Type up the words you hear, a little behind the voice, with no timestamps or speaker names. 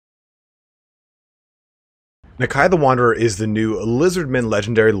Nakai the Wanderer is the new Lizardman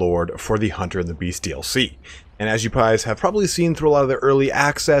Legendary Lord for the Hunter and the Beast DLC. And as you guys have probably seen through a lot of the early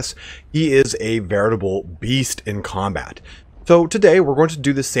access, he is a veritable beast in combat. So today we're going to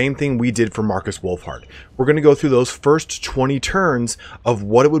do the same thing we did for Marcus Wolfhard. We're going to go through those first 20 turns of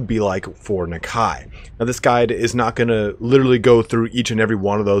what it would be like for Nakai. Now this guide is not going to literally go through each and every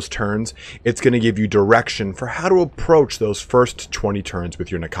one of those turns. It's going to give you direction for how to approach those first 20 turns with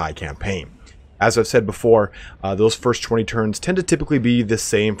your Nakai campaign. As I've said before, those first 20 turns tend to typically be the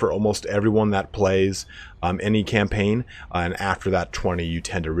same for almost everyone that plays any campaign. And after that 20, you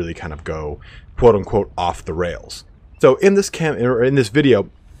tend to really kind of go, quote unquote, off the rails. So in this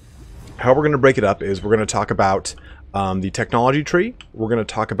video, how we're going to break it up is we're going to talk about the technology tree. We're going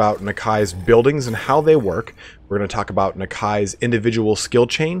to talk about Nakai's buildings and how they work. We're going to talk about Nakai's individual skill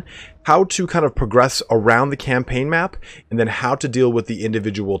chain, how to kind of progress around the campaign map, and then how to deal with the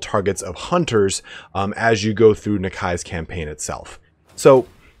individual targets of hunters as you go through Nakai's campaign itself. So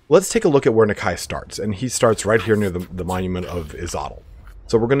let's take a look at where Nakai starts. And he starts right here near the monument of Izadel.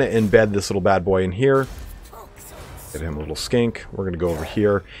 So we're going to embed this little bad boy in here. Get him a little skink. We're going to go over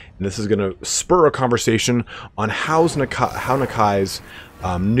here, and this is going to spur a conversation on how Nakai's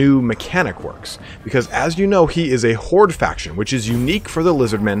new mechanic works. Because as you know, he is a horde faction, which is unique for the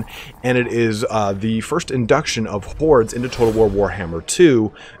Lizardmen, and it is the first induction of hordes into Total War Warhammer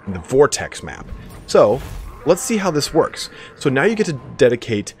 2, the Vortex map. So let's see how this works. So now you get to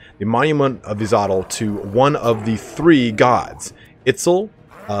dedicate the Monument of Izadel to one of the three gods, Itzel,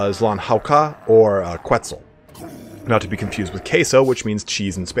 Zlanhauka, or Quetzal. Not to be confused with queso, which means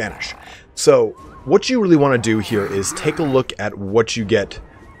cheese in Spanish. So what you really want to do here is take a look at what you get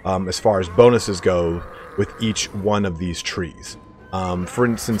as far as bonuses go with each one of these trees. For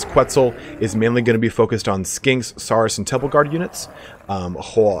instance, Quetzal is mainly going to be focused on Skinks, Saurus, and Temple Guard units.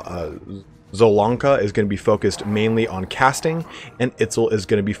 Zolanka is going to be focused mainly on casting, and Itzel is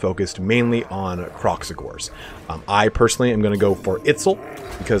going to be focused mainly on Croxigors. I personally am going to go for Itzel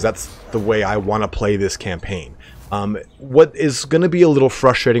because that's the way I want to play this campaign. What is going to be a little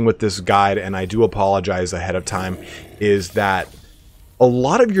frustrating with this guide, and I do apologize ahead of time, is that a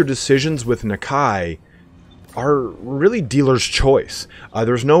lot of your decisions with Nakai are really dealer's choice.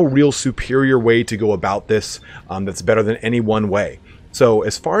 There's no real superior way to go about this that's better than any one way. So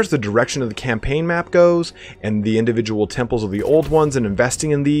as far as the direction of the campaign map goes, and the individual temples of the old ones and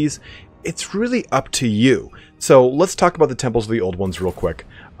investing in these, it's really up to you. So let's talk about the temples of the old ones real quick,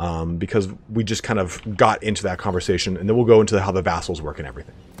 because we just kind of got into that conversation, and then we'll go into how the vassals work and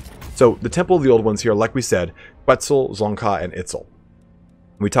everything. So the temple of the old ones here, like we said, Quetzal, Zonka, and Itzel.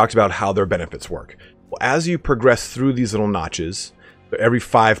 We talked about how their benefits work. Well, as you progress through these little notches, so every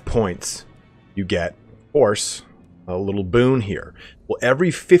 5 points you get, of course, a little boon here. Well, every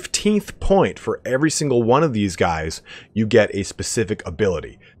 15th point for every single one of these guys, you get a specific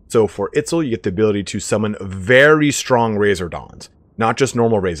ability. So for Itzel, you get the ability to summon very strong Razordons, not just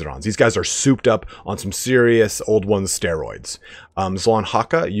normal Razordons. These guys are souped up on some serious old ones steroids.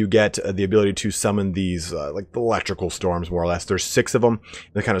 Zlanhauka, you get the ability to summon these like electrical storms, more or less. There's 6 of them.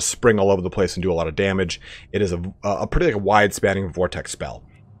 They kind of spring all over the place and do a lot of damage. It is a pretty wide-spanning Vortex spell.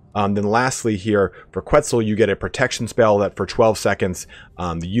 Then lastly here, for Quetzal, you get a protection spell that for 12 seconds,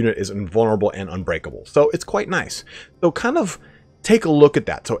 the unit is invulnerable and unbreakable. So it's quite nice. So kind of take a look at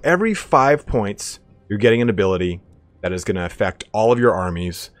that. So every 5 points, you're getting an ability that is going to affect all of your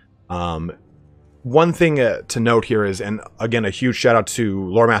armies. One thing to note here is, and again, a huge shout out to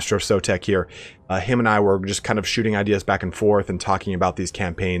Lore Master of Sotek here. Him and I were just kind of shooting ideas back and forth and talking about these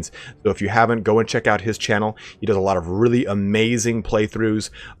campaigns. So if you haven't, go and check out his channel. He does a lot of really amazing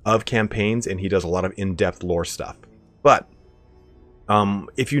playthroughs of campaigns, and he does a lot of in-depth lore stuff. But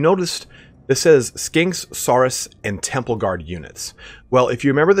if you noticed, this says Skinks, Saurus, and Temple Guard units. Well, if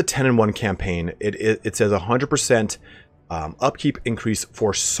you remember the 10-in-1 campaign, it says 100% upkeep increase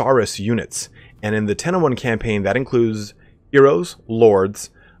for Saurus units. And in the 10-in-1 campaign, that includes heroes,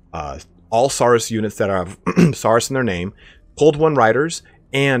 lords, all Saurus units that have Saurus in their name, Cold One Riders,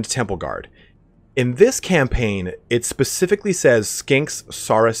 and Temple Guard. In this campaign, it specifically says Skinks,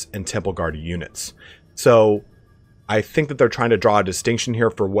 Saurus, and Temple Guard units. So I think that they're trying to draw a distinction here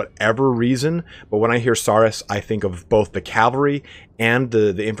for whatever reason, but when I hear Saurus, I think of both the cavalry and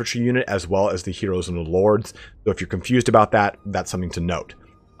the infantry unit, as well as the heroes and the lords. So if you're confused about that, that's something to note.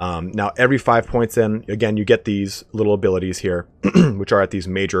 Now, every 5 points in, again, you get these little abilities here, which are at these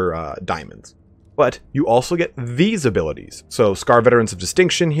major diamonds. But you also get these abilities. So Scar Veterans of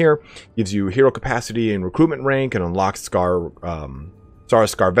Distinction here gives you hero capacity and recruitment rank, and unlocks Saurus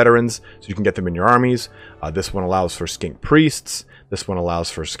Scar Veterans, so you can get them in your armies. This one allows for Skink Priests. This one allows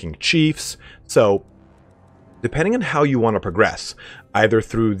for Skink Chiefs. So depending on how you want to progress, either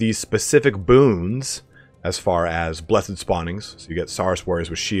through these specific boons, as far as blessed spawnings, so you get Saurus warriors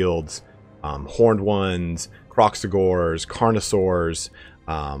with shields, horned ones, Croxagores, Carnosaurs,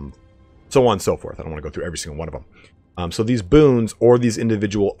 so on and so forth. I don't want to go through every single one of them. So these boons or these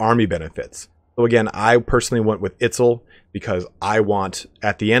individual army benefits. So again, I personally went with Itzel because I want,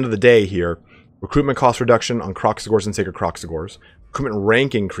 at the end of the day here, recruitment cost reduction on Croxagores and Sacred Croxagores, recruitment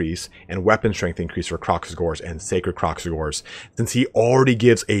rank increase, and weapon strength increase for Croxagores and Sacred Croxagores, since he already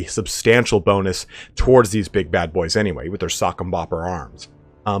gives a substantial bonus towards these big bad boys anyway, with their sock and bopper arms.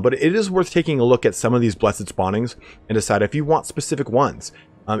 But it is worth taking a look at some of these blessed spawnings and decide if you want specific ones.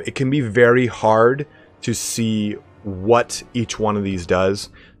 It can be very hard to see what each one of these does,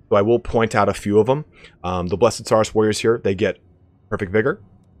 so I will point out a few of them. The Blessed Saurus Warriors here, they get Perfect Vigor.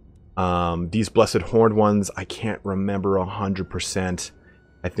 These Blessed Horned ones, I can't remember 100%.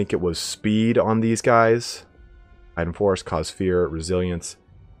 I think it was Speed on these guys. Item Force, Cause Fear, Resilience.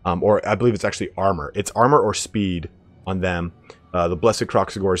 Or I believe it's actually Armor. It's Armor or Speed on them. The Blessed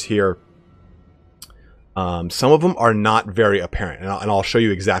Croxagores here. Some of them are not very apparent, and I'll show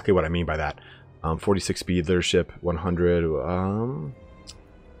you exactly what I mean by that. 46 Speed, Leadership, 100...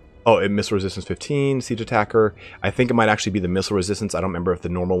 Oh, missile resistance 15, siege attacker. I think it might actually be the missile resistance. I don't remember if the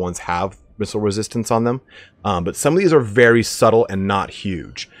normal ones have missile resistance on them. But some of these are very subtle and not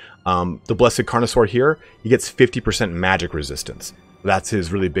huge. The Blessed Carnosaur here, he gets 50% magic resistance. That's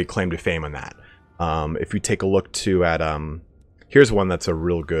his really big claim to fame on that. If you take a look too at... here's one that's a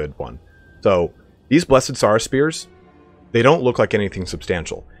real good one. So, these Blessed Saurus Spears, they don't look like anything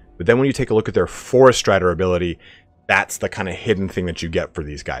substantial. But then when you take a look at their Forest Strider ability, that's the kind of hidden thing that you get for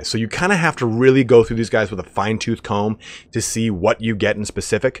these guys. So you kind of have to really go through these guys with a fine-tooth comb to see what you get in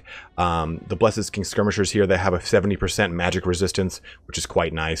specific. The Blessed King Skirmishers here, they have a 70% magic resistance, which is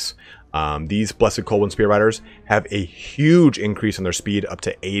quite nice. These Blessed Coldwind Spear Riders have a huge increase in their speed, up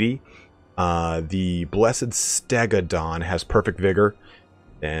to 80. The Blessed Stegodon has Perfect Vigor.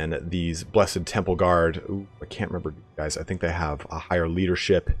 And these Blessed Temple Guard, ooh, I can't remember, guys. I think they have a higher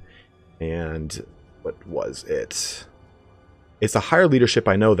leadership. And what was it? It's a higher leadership,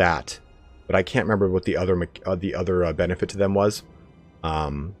 I know that, but I can't remember what the other benefit to them was.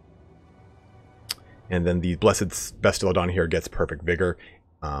 And then the Blessed Bestiodon here gets Perfect Vigor.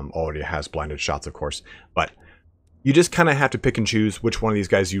 Already has blinded shots, of course, but you just kind of have to pick and choose which one of these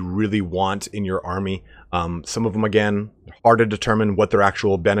guys you really want in your army. Some of them, again, hard to determine what their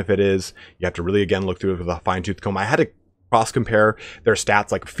actual benefit is. You have to really, again, look through it with a fine-tooth comb. I had to cross-compare their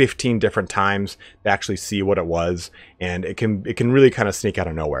stats like 15 different times to actually see what it was, and it can really kind of sneak out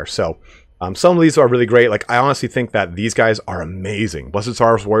of nowhere. So some of these are really great. Like, I honestly think that these guys are amazing. Blessed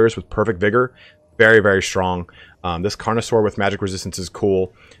Saurus Warriors with Perfect Vigor, very, very strong. This Carnosaur with magic resistance is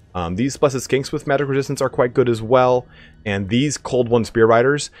cool. These Blessed Skinks with magic resistance are quite good as well. And these Coldwind Spear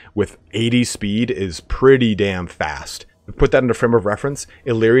Riders with 80 speed is pretty damn fast. To put that into frame of reference,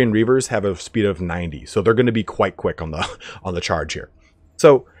 Illyrian Reavers have a speed of 90, so they're going to be quite quick on the charge here.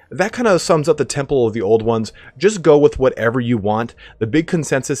 So that kind of sums up the Temple of the Old Ones. Just go with whatever you want. The big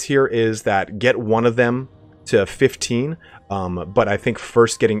consensus here is that get one of them to 15, but I think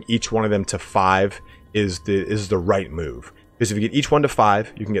first getting each one of them to 5 is the right move. Because if you get each one to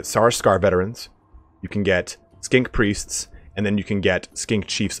 5, you can get Saurus Scar Veterans, you can get Skink Priests, and then you can get Skink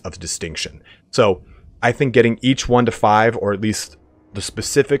Chiefs of Distinction. So I think getting each one to 5, or at least the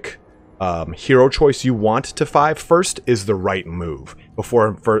specific hero choice you want to 5 first, is the right move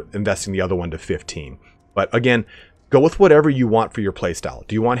before investing the other one to 15. But again, go with whatever you want for your playstyle.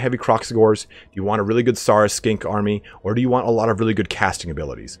 Do you want heavy Croxagores? Do you want a really good Saurus Skink army? Or do you want a lot of really good casting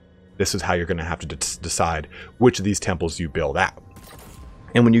abilities? This is how you're going to have to decide which of these temples you build out.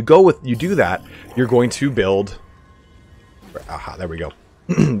 And when you do that, you're going to build... Aha, there we go.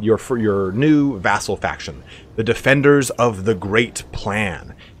 your new vassal faction, the Defenders of the Great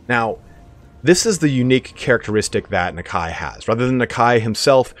Plan. Now, this is the unique characteristic that Nakai has. Rather than Nakai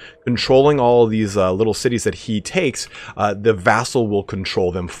himself controlling all of these little cities that he takes, the vassal will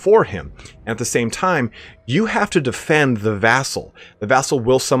control them for him. And at the same time, you have to defend the vassal. The vassal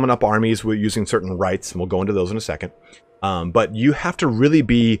will summon up armies using certain rights, and we'll go into those in a second. But you have to really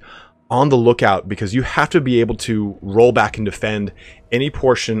be on the lookout, because you have to be able to roll back and defend any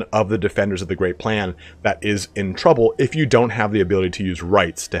portion of the Defenders of the Great Plan that is in trouble if you don't have the ability to use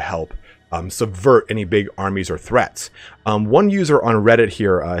rights to help subvert any big armies or threats. One user on Reddit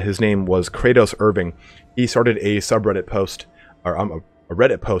here, his name was Kratos Irving. He started a subreddit post, or a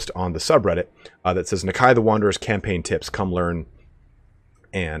Reddit post on the subreddit that says, Nakai the Wanderer's campaign tips, come learn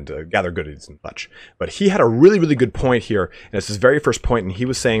and gather goodies and such. But he had a really, really good point here, and it's his very first point, and he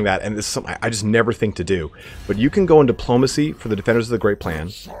was saying that, and this is something I just never think to do, but you can go in diplomacy for the Defenders of the Great Plan,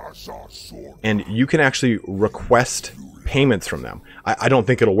 and you can actually request payments from them. I don't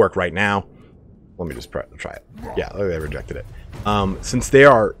think it'll work right now. Let me just try it. Yeah, they rejected it. Since they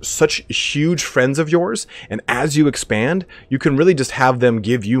are such huge friends of yours, and as you expand, you can really just have them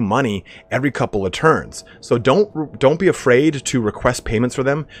give you money every couple of turns. So don't be afraid to request payments for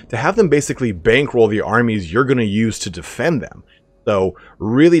them, to have them basically bankroll the armies you're going to use to defend them. So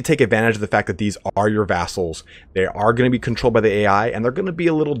really take advantage of the fact that these are your vassals. They are going to be controlled by the AI, and they're going to be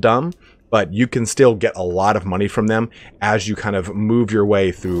a little dumb, but you can still get a lot of money from them as you kind of move your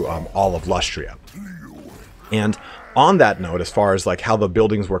way through all of Lustria. And on that note, as far as like how the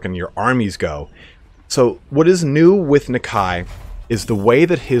buildings work and your armies go, so what is new with Nakai is the way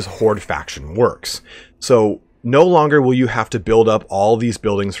that his Horde faction works. So no longer will you have to build up all these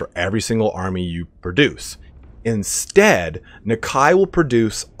buildings for every single army you produce. Instead, Nakai will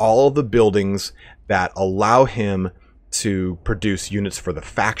produce all of the buildings that allow him to produce units for the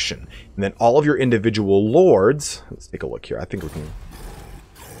faction. And then all of your individual lords, let's take a look here. I think we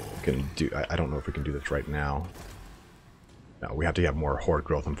can do, I don't know if we can do this right now. No, we have to have more horde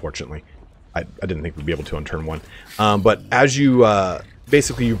growth, unfortunately. I didn't think we'd be able to on turn one. But as you,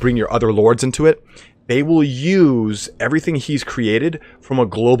 basically you bring your other lords into it, they will use everything he's created from a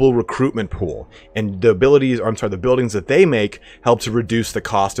global recruitment pool. And the abilities, or I'm sorry, the buildings that they make help to reduce the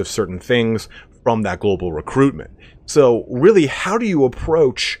cost of certain things from that global recruitment. So really, how do you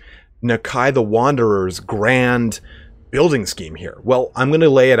approach Nakai the Wanderer's grand building scheme here? Well, I'm going to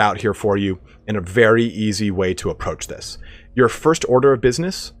lay it out here for you in a very easy way to approach this. Your first order of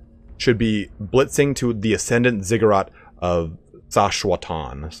business should be blitzing to the Ascendant Ziggurat of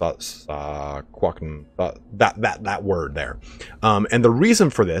Sashwatan, that word there. And the reason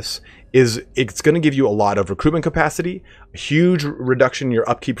for this is it's going to give you a lot of recruitment capacity, a huge reduction in your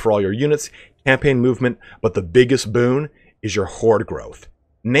upkeep for all your units, campaign movement, but the biggest boon is your horde growth.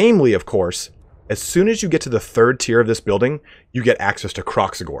 Namely, of course, as soon as you get to the third tier of this building, you get access to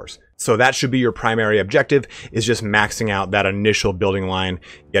Croxagores. So that should be your primary objective, is just maxing out that initial building line,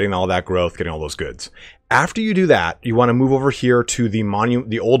 getting all that growth, getting all those goods. After you do that, you want to move over here to the monument,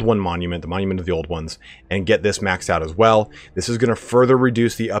 the old one monument, the monument of the old ones, and get this maxed out as well. This is going to further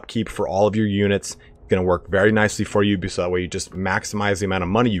reduce the upkeep for all of your units. It's going to work very nicely for you, so that way you just maximize the amount of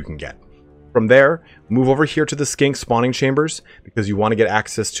money you can get. From there, move over here to the skink spawning chambers, because you want to get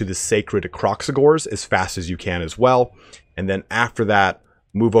access to the sacred Croxagores as fast as you can as well. And then after that,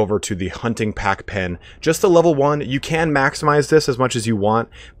 move over to the hunting pack pen, just a level 1. You can maximize this as much as you want,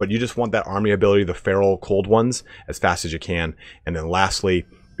 but you just want that army ability, the feral cold ones, as fast as you can. And then lastly,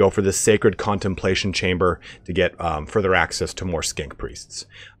 go for the sacred contemplation chamber to get further access to more skink priests.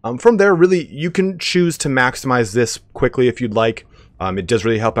 From there, really, you can choose to maximize this quickly if you'd like. It does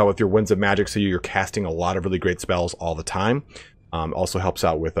really help out with your Winds of Magic, so you're casting a lot of really great spells all the time. Also helps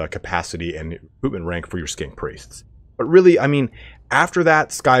out with capacity and recruitment rank for your skink priests. But really, I mean, after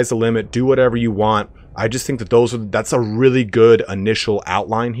that, sky's the limit. Do whatever you want. I just think that that's a really good initial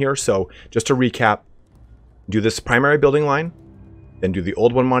outline here. So just to recap, do this primary building line, then do the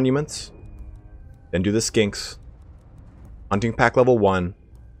old one monuments, then do the skinks, hunting pack level 1,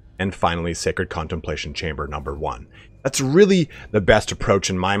 and finally sacred contemplation chamber number 1. That's really the best approach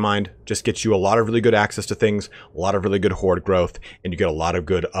in my mind. Just gets you a lot of really good access to things, a lot of really good horde growth, and you get a lot of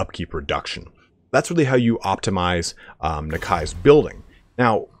good upkeep reduction. That's really how you optimize Nakai's building.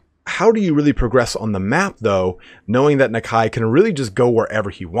 Now, how do you really progress on the map, though, knowing that Nakai can really just go wherever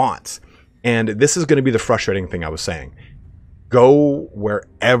he wants? And this is going to be the frustrating thing I was saying. Go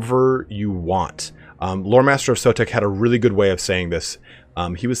wherever you want. Lore Master of Sotek had a really good way of saying this.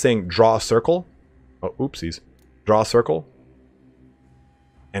 He was saying, draw a circle. Oh, oopsies. Draw a circle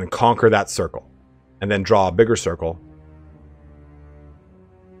and conquer that circle, and then draw a bigger circle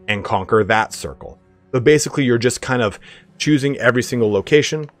and conquer that circle. So basically you're just kind of choosing every single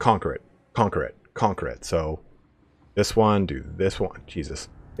location, conquer it, conquer it, conquer it. So this one, do this one. Jesus,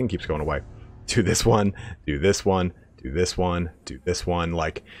 thing keeps going away. Do this one, do this one, do this one, do this one.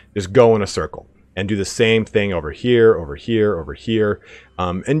 Like, just go in a circle. And do the same thing over here, over here, over here.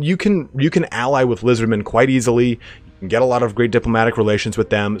 And you can ally with lizardmen quite easily. You can get a lot of great diplomatic relations with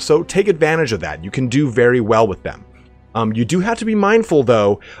them. So take advantage of that. You can do very well with them. You do have to be mindful,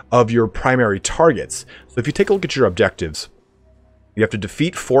 though, of your primary targets. So if you take a look at your objectives, you have to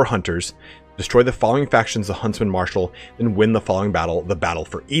defeat 4 hunters, destroy the following factions, the Huntsman Marshal, and win the following battle, the Battle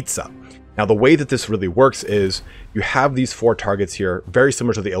for Itza. Now, the way that this really works is you have these 4 targets here, very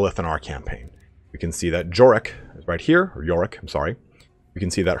similar to the Ilithanar campaign. We can see that Jorik is right here, or Yorick, I'm sorry. You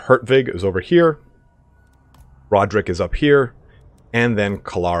can see that Hertvig is over here, Roderick is up here, and then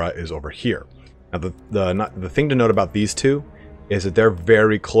Kalara is over here. Now, the thing to note about these two is that they're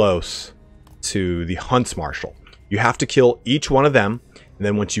very close to the Hunts Marshal. You have to kill each one of them, and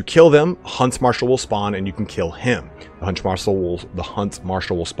then once you kill them, Hunts Marshal will spawn, and you can kill him. The Hunts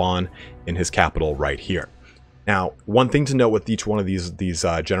Marshal will spawn in his capital right here. Now, one thing to note with each one of these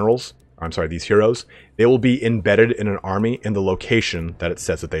generals, or I'm sorry, these heroes, they will be embedded in an army in the location that it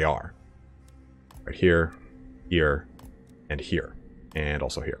says that they are. Right here, here, and here, and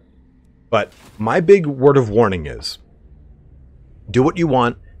also here. But my big word of warning is, do what you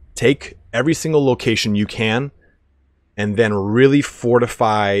want, take every single location you can, and then really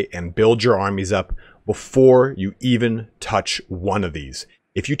fortify and build your armies up before you even touch one of these.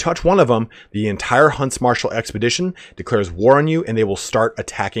 If you touch one of them, the entire Hunts Marshal expedition declares war on you, and they will start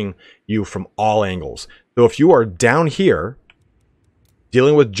attacking you from all angles. So if you are down here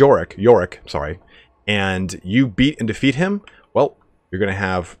dealing with Yorick, and you beat and defeat him, well, you're going to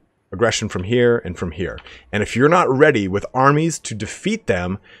have aggression from here and from here. And if you're not ready with armies to defeat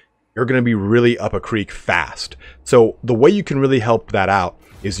them, you're going to be really up a creek fast. So the way you can really help that out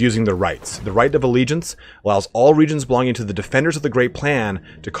is using the rights. The right of allegiance allows all regions belonging to the defenders of the Great Plan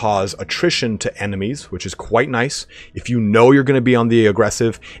to cause attrition to enemies, which is quite nice. If you know you're going to be on the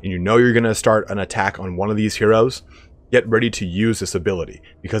aggressive and you know you're going to start an attack on one of these heroes, get ready to use this ability,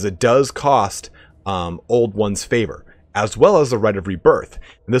 because it does cost old one's favor, as well as the right of rebirth.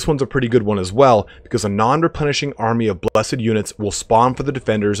 And this one's a pretty good one as well, because a non-replenishing army of blessed units will spawn for the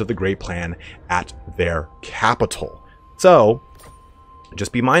defenders of the Great Plan at their capital. So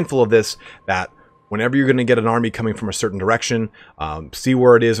just be mindful of this, that whenever you're going to get an army coming from a certain direction, see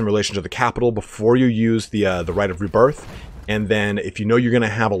where it is in relation to the capital before you use the right of rebirth. And then if you know you're going to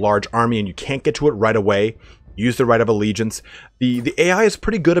have a large army and you can't get to it right away, use the right of allegiance. The AI is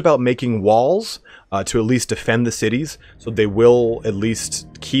pretty good about making walls to at least defend the cities, so they will at least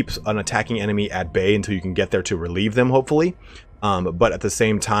keep an attacking enemy at bay until you can get there to relieve them, hopefully. But at the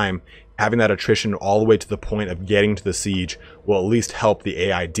same time, having that attrition all the way to the point of getting to the siege will at least help the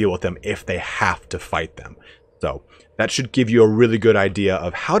AI deal with them if they have to fight them. So that should give you a really good idea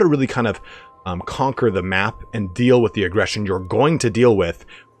of how to really kind of conquer the map and deal with the aggression you're going to deal with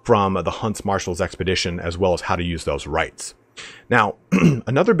from the Hunts Marshal's expedition, as well as how to use those rights. Now,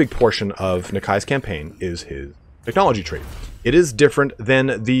 another big portion of Nakai's campaign is his technology tree. It is different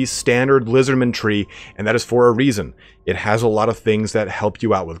than the standard Lizardman tree, and that is for a reason. It has a lot of things that help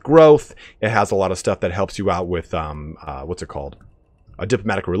you out with growth. It has a lot of stuff that helps you out with, what's it called?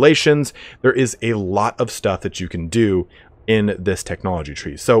 Diplomatic relations. There is a lot of stuff that you can do in this technology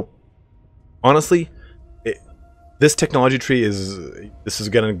tree. So, honestly, this technology tree is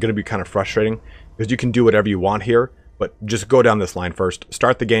going to be kind of frustrating, because you can do whatever you want here, but just go down this line first,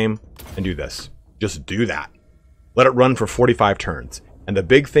 start the game, and do this. Just do that. Let it run for 45 turns. And the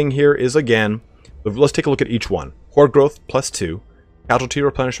big thing here is, again, let's take a look at each one. Horde growth +2, casualty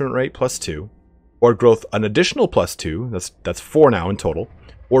replenishment rate +2, horde growth an additional +2, that's 4 now in total,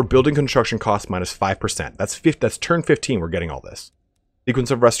 or building construction cost -5%. That's turn 15 we're getting all this. Sequence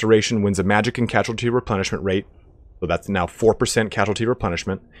of restoration wins a magic and casualty replenishment rate, so that's now 4% casualty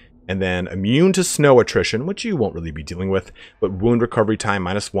replenishment. And then immune to snow attrition, which you won't really be dealing with, but wound recovery time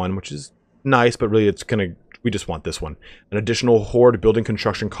 -1, which is nice, but really we just want this one. An additional horde building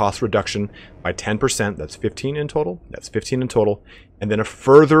construction cost reduction by 10%, that's 15 in total. And then a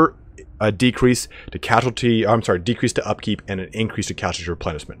further decrease to upkeep and an increase to casualty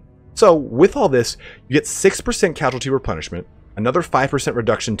replenishment. So with all this, you get 6% casualty replenishment, another 5%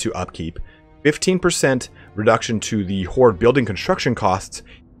 reduction to upkeep, 15% reduction to the horde building construction costs,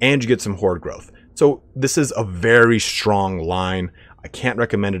 and you get some horde growth. So this is a very strong line. I can't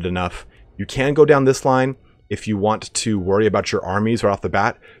recommend it enough. You can go down this line if you want to worry about your armies right off the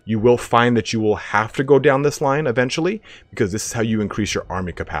bat. You will find that you will have to go down this line eventually, because this is how you increase your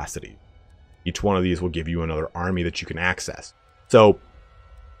army capacity. Each one of these will give you another army that you can access. So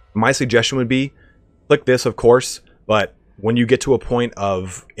my suggestion would be, click this, of course, but when you get to a point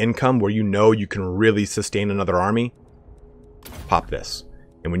of income where you know you can really sustain another army, pop this.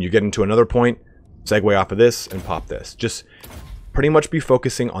 And when you get into another point, segue off of this and pop this. Just pretty much be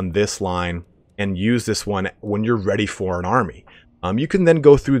focusing on this line and use this one when you're ready for an army. You can then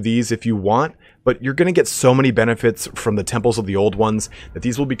go through these if you want, but you're going to get so many benefits from the temples of the old ones that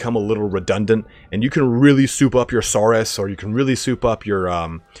these will become a little redundant, and you can really soup up your Saurus, or you can really soup up your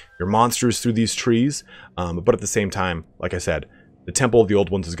monsters through these trees. But at the same time, like I said, the Temple of the Old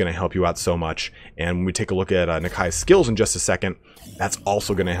Ones is going to help you out so much. And when we take a look at Nakai's skills in just a second, that's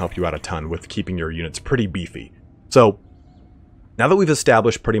also going to help you out a ton with keeping your units pretty beefy. So Now that we've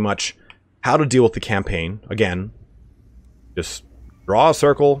established pretty much how to deal with the campaign, again, just draw a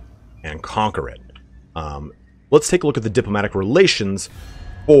circle and conquer it. Let's take a look at the diplomatic relations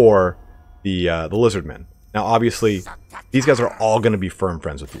for the Lizardmen. Now, obviously, these guys are all going to be firm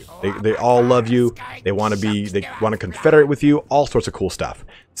friends with you. They all love you. They want to confederate with you. All sorts of cool stuff.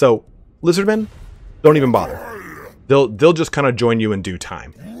 So, Lizardmen, don't even bother. They'll just kind of join you in due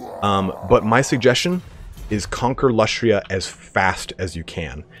time. But my suggestion is conquer Lustria as fast as you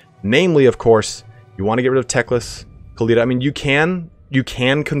can. Namely, of course, you want to get rid of Teclis, Khalida. I mean, you can do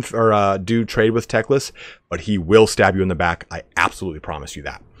trade with Teclis, but he will stab you in the back. I absolutely promise you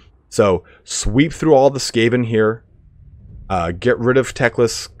that. So sweep through all the Skaven here. Get rid of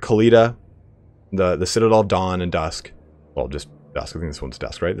Teclis, Khalida, the Citadel of Dawn and Dusk. Well, just Dusk. I think this one's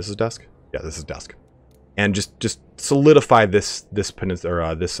Dusk, right? This is Dusk. Yeah, this is Dusk. And just solidify this peninsula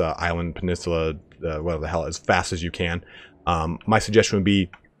or this island peninsula, whatever the hell, as fast as you can. My suggestion would be,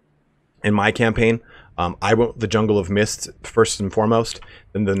 in my campaign, I went with the Jungle of Mist first and foremost,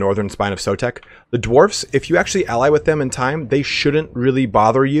 then the Northern Spine of Sotek. The dwarfs, if you actually ally with them in time, they shouldn't really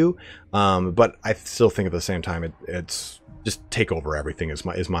bother you. But I still think at the same time, it's just take over everything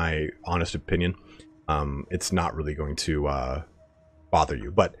is my honest opinion. It's not really going to bother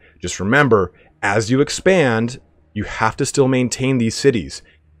you. But just remember, as you expand, you have to still maintain these cities.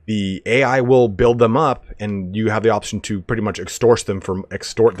 The AI will build them up, and you have the option to pretty much extort them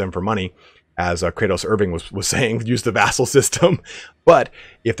for money. As Kratos Irving was saying, use the vassal system. But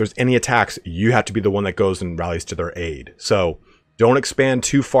if there's any attacks, you have to be the one that goes and rallies to their aid. So don't expand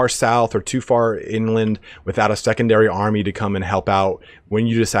too far south or too far inland without a secondary army to come and help out when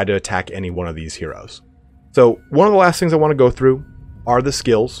you decide to attack any one of these heroes. So one of the last things I want to go through are the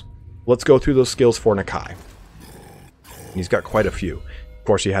skills. Let's go through those skills for Nakai. He's got quite a few. Of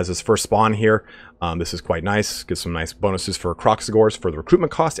course, he has his first spawn here. This is quite nice. Gives some nice bonuses for Kroxigors for the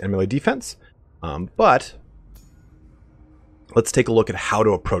recruitment cost and melee defense. But let's take a look at how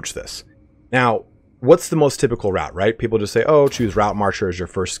to approach this. Now, what's the most typical route, right? People just say, oh, choose Route Marcher as your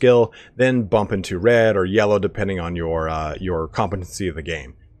first skill, then bump into red or yellow depending on your competency of the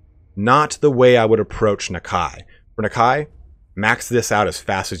game. Not the way I would approach Nakai. For Nakai, max this out as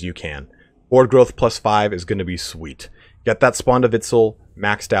fast as you can. Board growth +5 is going to be sweet. Get that Spawn of Itzel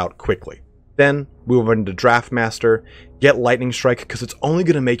maxed out quickly. Then move into Draft Master, get Lightning Strike because it's only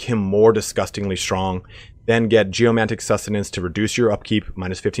going to make him more disgustingly strong. Then get Geomantic Sustenance to reduce your upkeep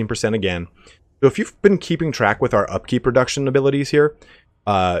 -15% again. So if you've been keeping track with our upkeep reduction abilities here,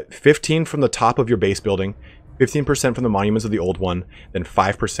 15 from the top of your base building, 15% from the monuments of the old one, then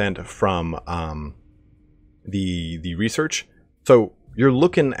 5% from the research. So you're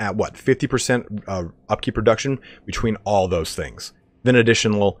looking at what, 50% upkeep reduction between all those things. Then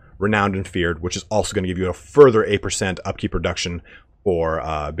additional Renowned and Feared, which is also going to give you a further 8% upkeep reduction for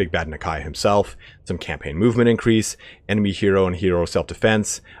Big Bad Nakai himself. Some campaign movement increase, enemy hero and hero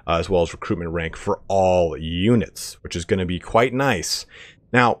self-defense, as well as recruitment rank for all units, which is going to be quite nice.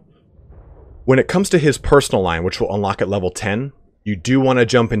 Now, when it comes to his personal line, which will unlock at level 10, you do want to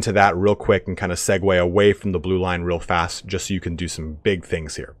jump into that real quick and kind of segue away from the blue line real fast, just so you can do some big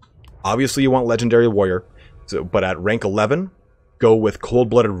things here. Obviously, you want Legendary Warrior, but at rank 11, go with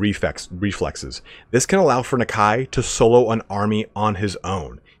Cold-Blooded Reflexes. This can allow for Nakai to solo an army on his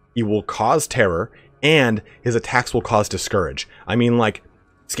own. He will cause terror, and his attacks will cause Discourage. I mean, like,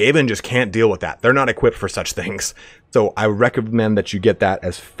 Skaven just can't deal with that. They're not equipped for such things. So I recommend that you get that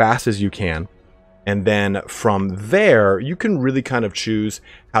as fast as you can. And then from there, you can really kind of choose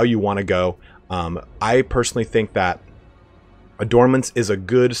how you want to go. I personally think that Adornments is a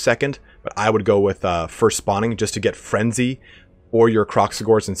good second, but I would go with first spawning just to get Frenzy for your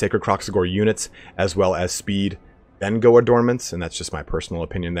Kroxigors and Sacred Kroxigor units, as well as speed, then go Adornments, and that's just my personal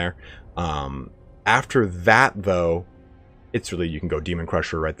opinion there. After that, though, it's really, you can go Demon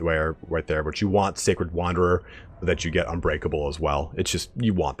Crusher right there, but you want Sacred Wanderer so that you get Unbreakable as well. It's just,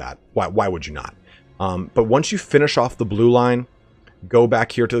 you want that. Why would you not? But once you finish off the blue line, go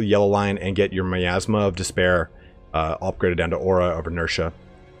back here to the yellow line and get your Miasma of Despair upgraded down to Aura of Inertia.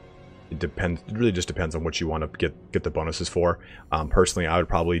 It really just depends on what you want to get the bonuses for. Personally, I would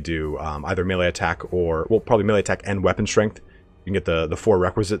probably do either melee attack or, well, probably melee attack and weapon strength. You can get the 4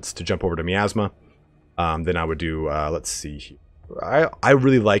 requisites to jump over to Miasma. Then I would do, let's see. I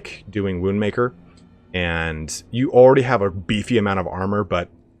really like doing Woundmaker. And you already have a beefy amount of armor, but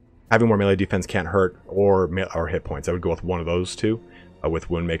having more melee defense can't hurt, or hit points. I would go with one of those two with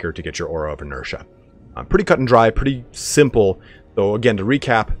Woundmaker to get your Aura of Inertia. Pretty cut and dry, pretty simple. So again, to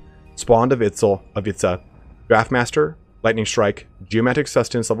recap, Spawn of Itza, Draftmaster, Lightning Strike, Geomantic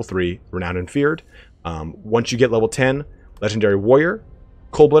Sustenance level 3, Renowned and Feared. Once you get level 10, Legendary Warrior,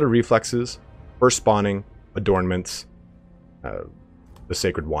 Cold-Blooded Reflexes, First Spawning, Adornments, the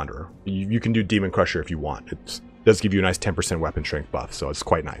Sacred Wanderer. You can do Demon Crusher if you want. It does give you a nice 10% weapon strength buff, so it's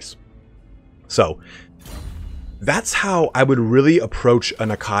quite nice. So that's how I would really approach a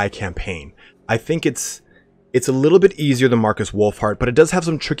Nakai campaign. I think it's a little bit easier than Marcus Wolfheart, but it does have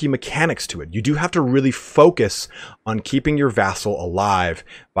some tricky mechanics to it. You do have to really focus on keeping your vassal alive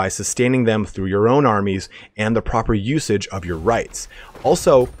by sustaining them through your own armies and the proper usage of your rights.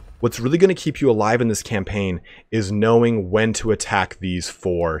 Also, what's really going to keep you alive in this campaign is knowing when to attack these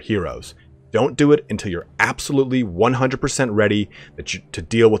 4 heroes. Don't do it until you're absolutely 100% ready to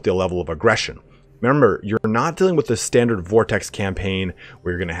deal with the level of aggression. Remember, you're not dealing with the standard Vortex campaign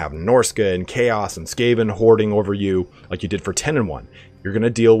where you're going to have Norska and Chaos and Skaven hoarding over you like you did for 10-1. You're going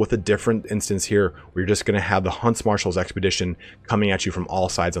to deal with a different instance here where you're just going to have the Hunts Marshal's expedition coming at you from all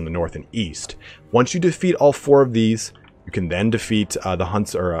sides on the north and east. Once you defeat all 4 of these, you can then defeat the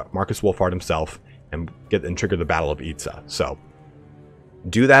Hunts or Marcus Wolfheart himself and trigger the Battle of Itza. So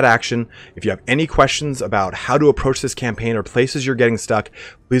do that action. If you have any questions about how to approach this campaign or places you're getting stuck,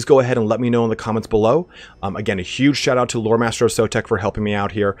 please go ahead and let me know in the comments below. Again, a huge shout out to Loremaster of Sotek for helping me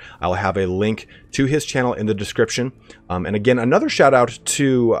out here. I'll have a link to his channel in the description. And again, another shout out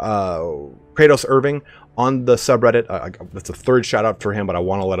to Kratos Irving on the subreddit. That's a 3rd shout out for him, but I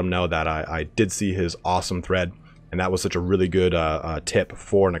want to let him know that I did see his awesome thread. And that was such a really good tip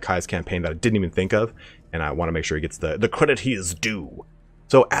for Nakai's campaign that I didn't even think of. And I want to make sure he gets the credit he is due.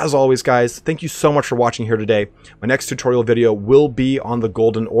 So as always, guys, thank you so much for watching here today. My next tutorial video will be on the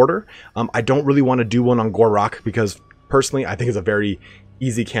Golden Order. I don't really want to do one on Gorok because personally, I think it's a very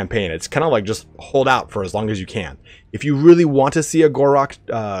easy campaign. It's kind of like just hold out for as long as you can. If you really want to see a Gorok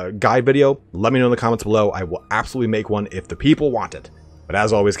guide video, let me know in the comments below. I will absolutely make one if the people want it. But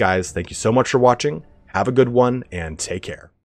as always, guys, thank you so much for watching. Have a good one and take care.